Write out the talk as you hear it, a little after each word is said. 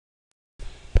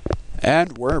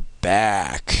And we're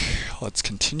back. Let's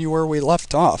continue where we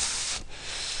left off.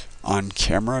 On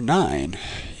camera 9.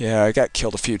 Yeah, I got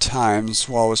killed a few times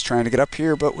while I was trying to get up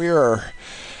here, but we are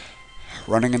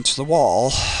running into the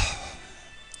wall.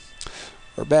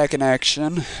 We're back in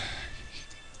action.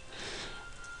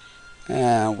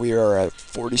 And we are at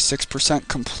 46%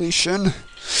 completion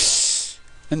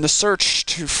in the search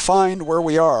to find where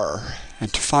we are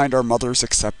and to find our mother's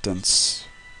acceptance.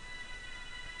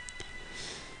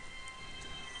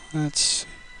 I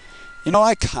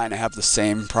kind of have the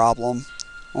same problem,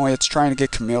 only it's trying to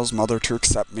get Camille's mother to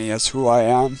accept me as who I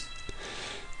am.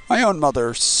 My own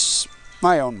mother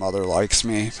likes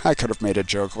me. I could have made a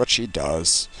joke, but she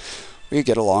does. We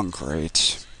get along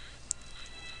great.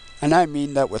 And I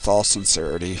mean that with all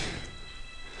sincerity.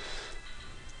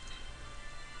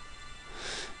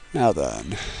 Now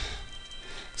then,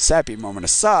 sappy moment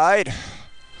aside,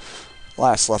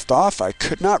 last left off, I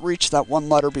could not reach that one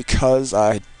letter because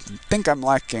I think I'm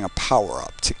lacking a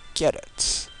power-up to get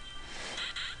it.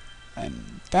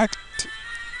 And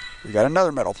we got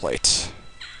another metal plate.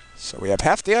 So we have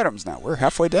half the items now. We're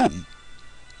halfway done.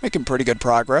 Making pretty good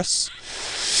progress.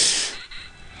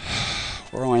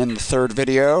 We're only in the third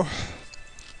video.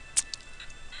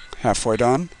 Halfway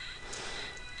done.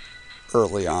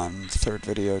 Early on, third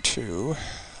video too.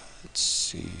 Let's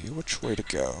see, which way to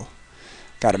go?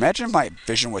 God, imagine if my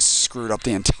vision was screwed up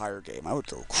the entire game. I would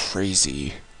go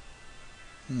crazy.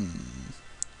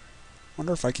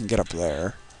 Wonder if I can get up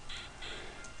there.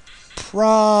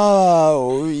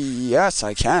 Yes,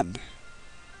 I can.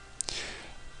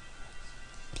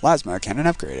 Plasma cannon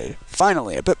upgraded.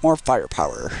 Finally, a bit more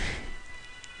firepower.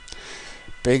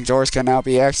 Big doors can now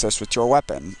be accessed with your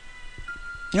weapon.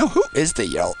 You know, who is the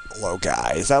yellow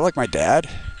guy? Is that like my dad?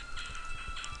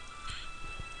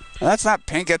 That's not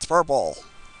pink, it's purple.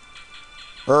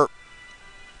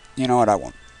 You know what, I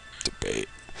won't debate.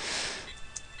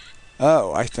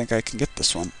 Oh, I think I can get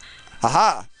this one.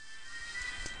 Haha!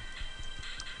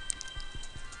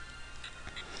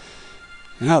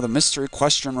 Now the mystery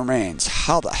question remains.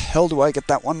 How the hell do I get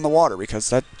that one in the water? Because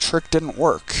that trick didn't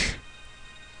work.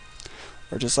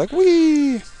 We're just like,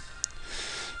 whee!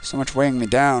 So much weighing me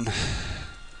down.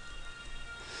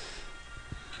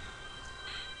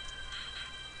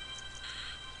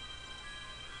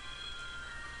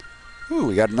 Ooh,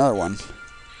 we got another one.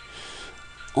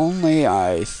 Only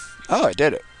oh, I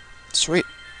did it. Sweet.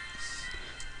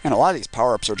 And a lot of these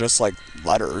power-ups are just like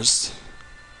letters.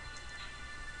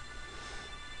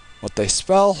 What they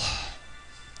spell,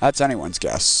 that's anyone's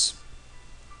guess.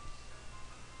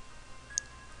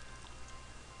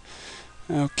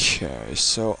 Okay,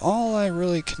 so all I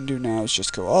really can do now is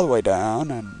just go all the way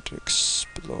down and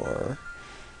explore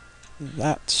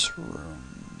that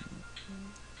room.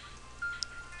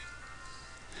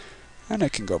 And I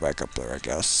can go back up there, I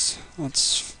guess.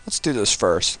 Let's do this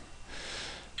first.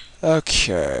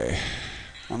 Okay.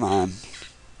 Come on.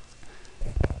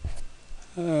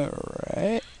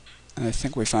 Alright. I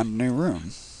think we found a new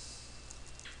room.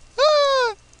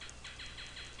 Ah!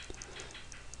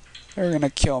 They're gonna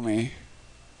kill me.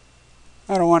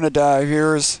 I don't want to die,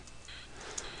 viewers.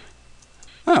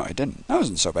 Oh, I didn't. That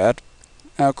wasn't so bad.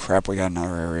 Oh crap, we got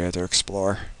another area to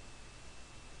explore.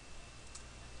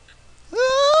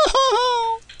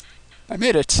 I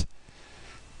made it.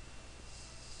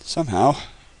 Somehow.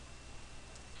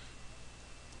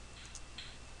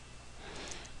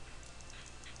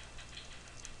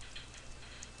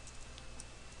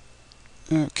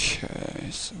 Okay,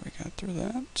 so we got through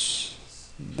that.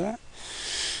 And that.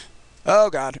 Oh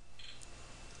god.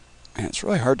 Man, it's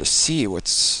really hard to see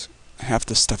what's half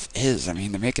this stuff is. I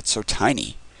mean, they make it so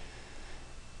tiny.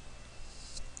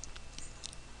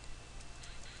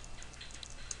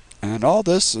 And all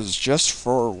this is just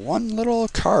for one little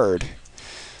card.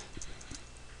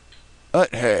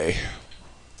 But hey,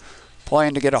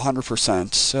 playing to get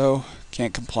 100%, so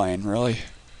can't complain, really.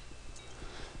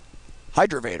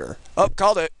 Hydrovator. Oh,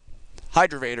 called it.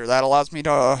 Hydrovator. That allows me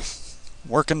to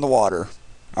work in the water.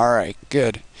 Alright,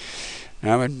 good.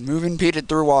 Now I'm moving impeded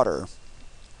through water.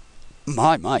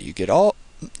 My, you get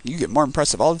more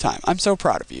impressive all the time. I'm so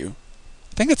proud of you.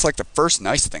 I think it's like the first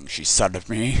nice thing she said of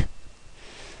me.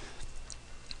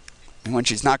 And when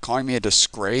she's not calling me a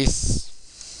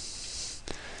disgrace,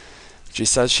 she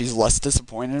says she's less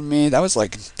disappointed in me. That was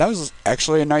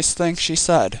actually a nice thing she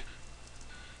said.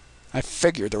 I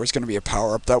figured there was going to be a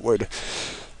power-up that would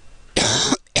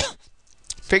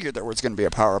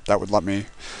let me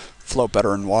float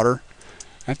better in water.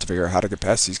 I have to figure out how to get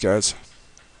past these guys.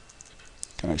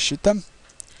 Can I shoot them?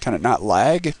 Can it not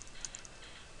lag?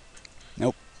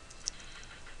 Nope.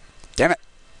 Damn it.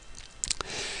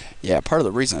 Yeah, part of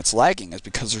the reason it's lagging is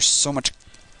because there's so much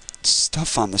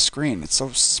stuff on the screen. It's so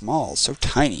small, so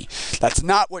tiny. That's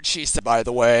not what she said, by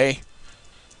the way.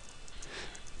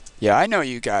 Yeah, I know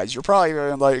you guys. You're probably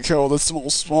like, oh, this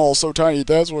small, so tiny.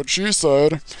 That's what she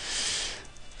said.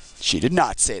 She did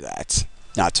not say that.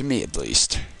 Not to me, at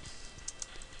least.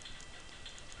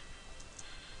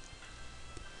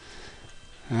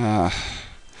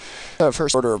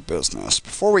 First order of business.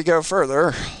 Before we go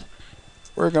further,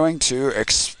 we're going to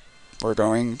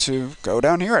go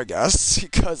down here, I guess,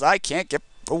 because I can't get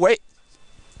away.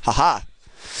 Haha.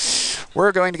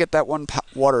 We're going to get that one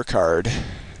water card.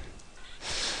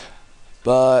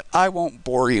 But I won't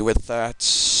bore you with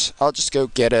that. I'll just go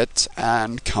get it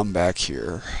and come back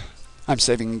here. I'm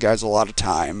saving you guys a lot of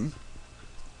time.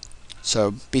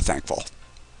 So be thankful.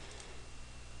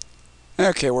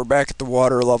 Okay, we're back at the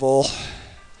water level.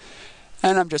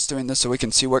 And I'm just doing this so we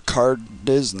can see what card it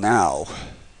is now.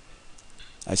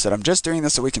 I said I'm just doing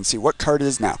this so we can see what card it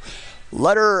is now.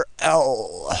 Letter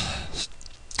L.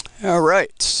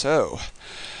 Alright, so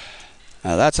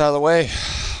that's out of the way.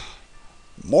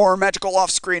 More magical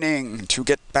off-screening to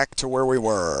get back to where we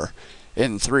were.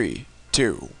 In 3,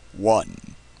 2,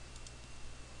 1.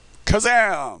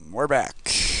 Kazam! We're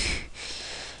back.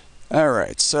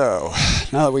 Alright, so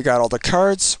now that we got all the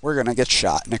cards, we're going to get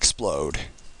shot and explode.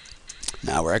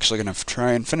 Now we're actually going to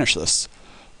try and finish this.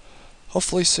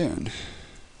 Hopefully soon.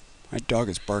 My dog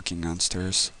is barking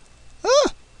downstairs.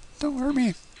 Ah! Don't hurt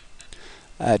me.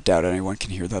 I doubt anyone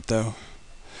can hear that, though.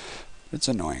 It's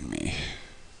annoying me.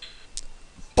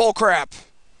 Bullcrap!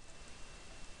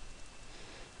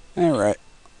 Alright,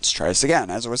 let's try this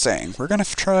again. As I was saying, we're going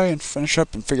to try and finish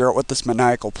up and figure out what this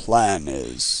maniacal plan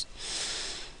is.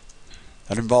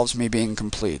 That involves me being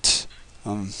complete.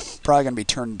 I'm probably going to be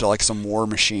turned into like some war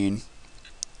machine.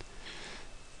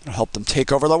 It'll help them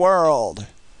take over the world.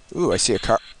 Ooh, I see a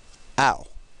card. Ow.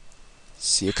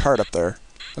 See a card up there.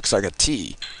 Looks like a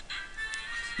T.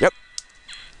 Yep.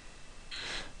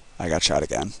 I got shot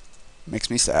again. Makes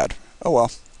me sad. Oh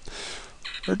well.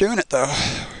 We're doing it though.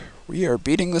 We are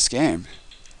beating this game.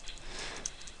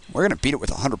 We're going to beat it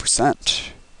with 100%.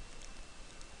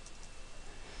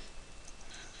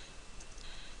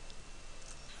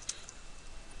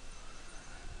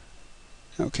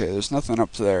 Okay, there's nothing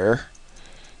up there.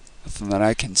 Nothing that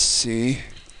I can see.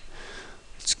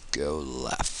 Let's go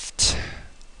left.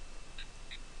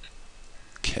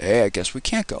 Okay, I guess we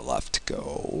can't go left.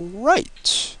 Go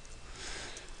right.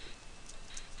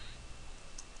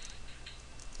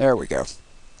 There we go.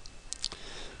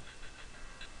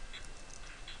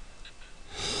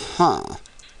 Huh.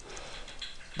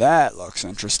 That looks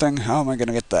interesting. How am I going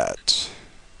to get that?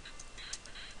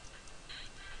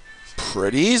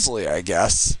 Pretty easily, I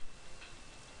guess.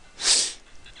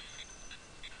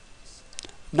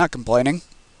 I'm not complaining.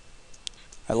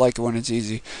 I like it when it's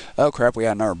easy. Oh crap, we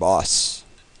got another boss.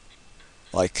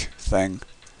 Like, thing.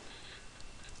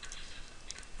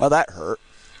 Well, that hurt.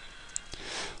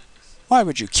 Why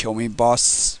would you kill me,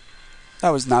 boss? That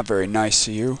was not very nice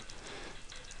of you.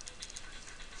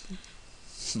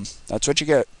 That's what you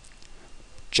get.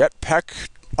 Jetpack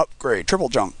upgrade, triple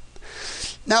jump.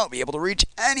 Now I'll be able to reach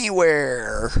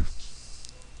anywhere.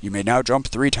 You may now jump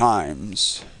 3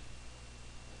 times.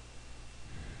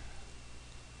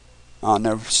 Oh,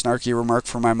 no snarky remark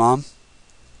from my mom?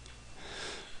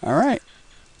 Alright.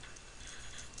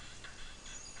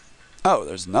 Oh,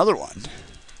 there's another one.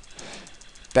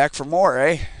 Back for more,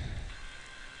 eh?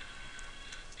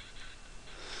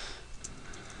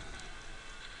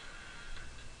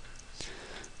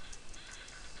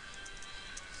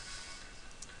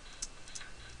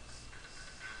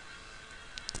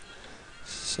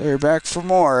 So you're back for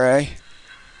more, eh?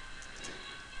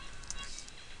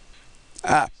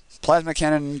 Ah, plasma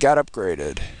cannon got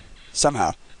upgraded.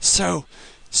 Somehow. So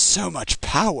much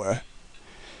power.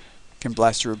 Can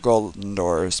blast through golden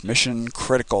doors. Mission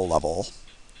critical level.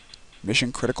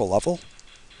 Mission critical level?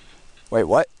 Wait,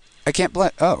 what? I can't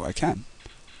blast. Oh, I can.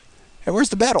 Hey, where's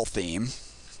the battle theme?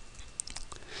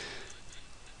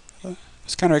 I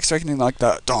was kind of expecting like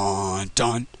the dun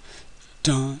dun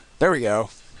dun. There we go.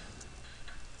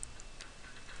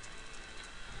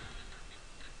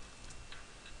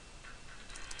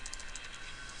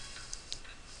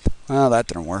 Well, that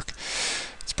didn't work.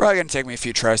 It's probably going to take me a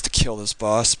few tries to kill this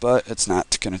boss, but it's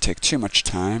not going to take too much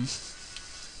time.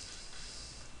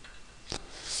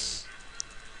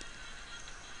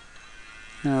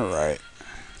 Alright.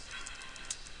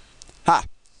 Ha!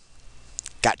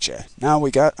 Gotcha. Now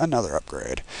we got another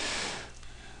upgrade.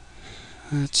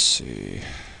 Let's see.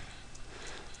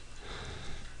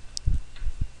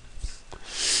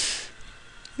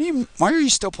 Why are you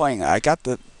still playing that? I got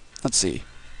the Let's see.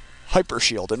 Hyper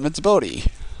Shield, invincibility.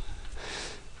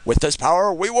 With this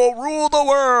power, we will rule the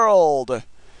world!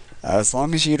 As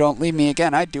long as you don't leave me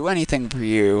again, I'd do anything for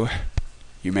you.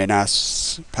 You may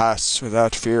not pass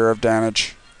without fear of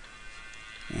damage.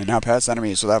 You may not pass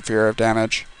enemies without fear of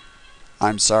damage.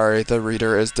 I'm sorry, the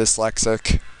reader is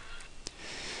dyslexic.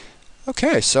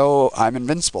 Okay, so I'm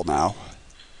invincible now.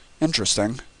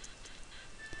 Interesting.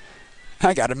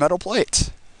 I got a metal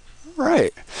plate.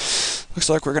 Right. Looks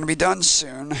like we're going to be done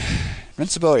soon.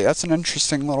 Invincibility, that's an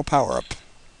interesting little power-up.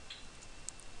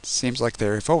 Seems like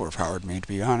they've overpowered me, to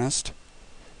be honest.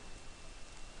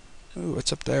 Ooh,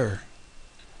 what's up there?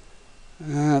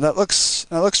 That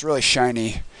looks really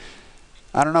shiny.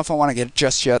 I don't know if I want to get it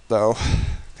just yet, though,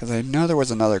 because I know there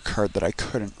was another card that I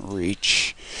couldn't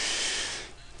reach.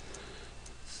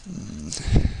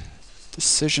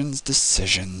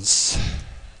 Decisions.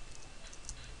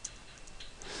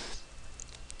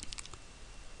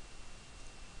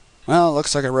 Well, it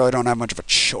looks like I really don't have much of a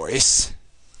choice.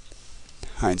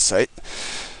 Hindsight.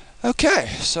 Okay,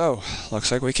 so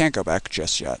looks like we can't go back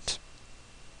just yet.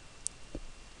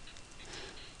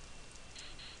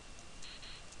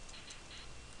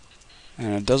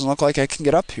 And it doesn't look like I can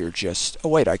get up here just... Oh,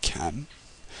 wait, I can.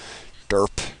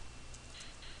 Derp.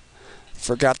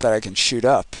 Forgot that I can shoot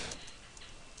up.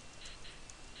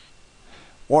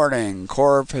 Warning,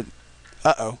 Corp...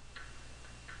 Uh-oh.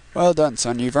 Well done,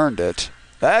 son, you've earned it.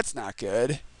 That's not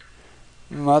good.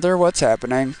 Mother, what's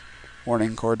happening?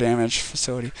 Warning, core damage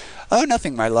facility. Oh,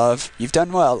 nothing, my love. You've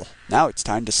done well. Now it's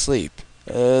time to sleep.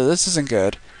 This isn't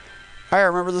good. I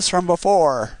remember this from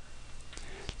before.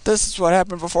 This is what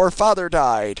happened before Father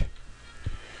died.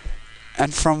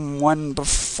 And from when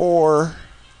before...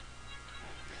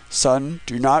 Son,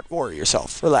 do not worry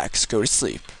yourself. Relax, go to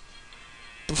sleep.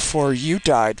 Before you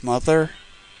died, Mother.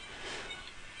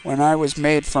 When I was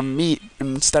made from meat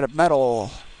instead of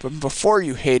metal. But before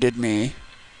you hated me.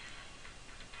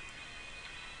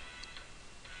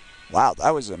 Wow,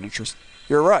 that was an interesting...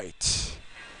 You're right.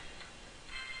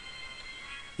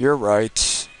 You're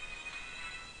right.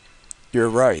 You're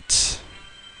right.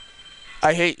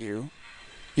 I hate you.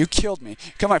 You killed me.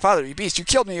 Kill my father, you beast. You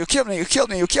killed me. You killed me. You killed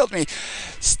me. You killed me.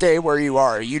 Stay where you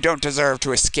are. You don't deserve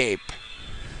to escape.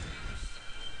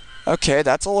 Okay,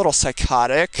 that's a little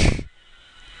psychotic.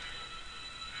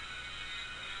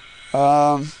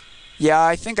 Yeah,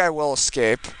 I think I will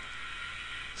escape.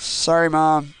 Sorry,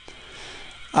 Mom.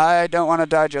 I don't want to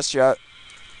die just yet.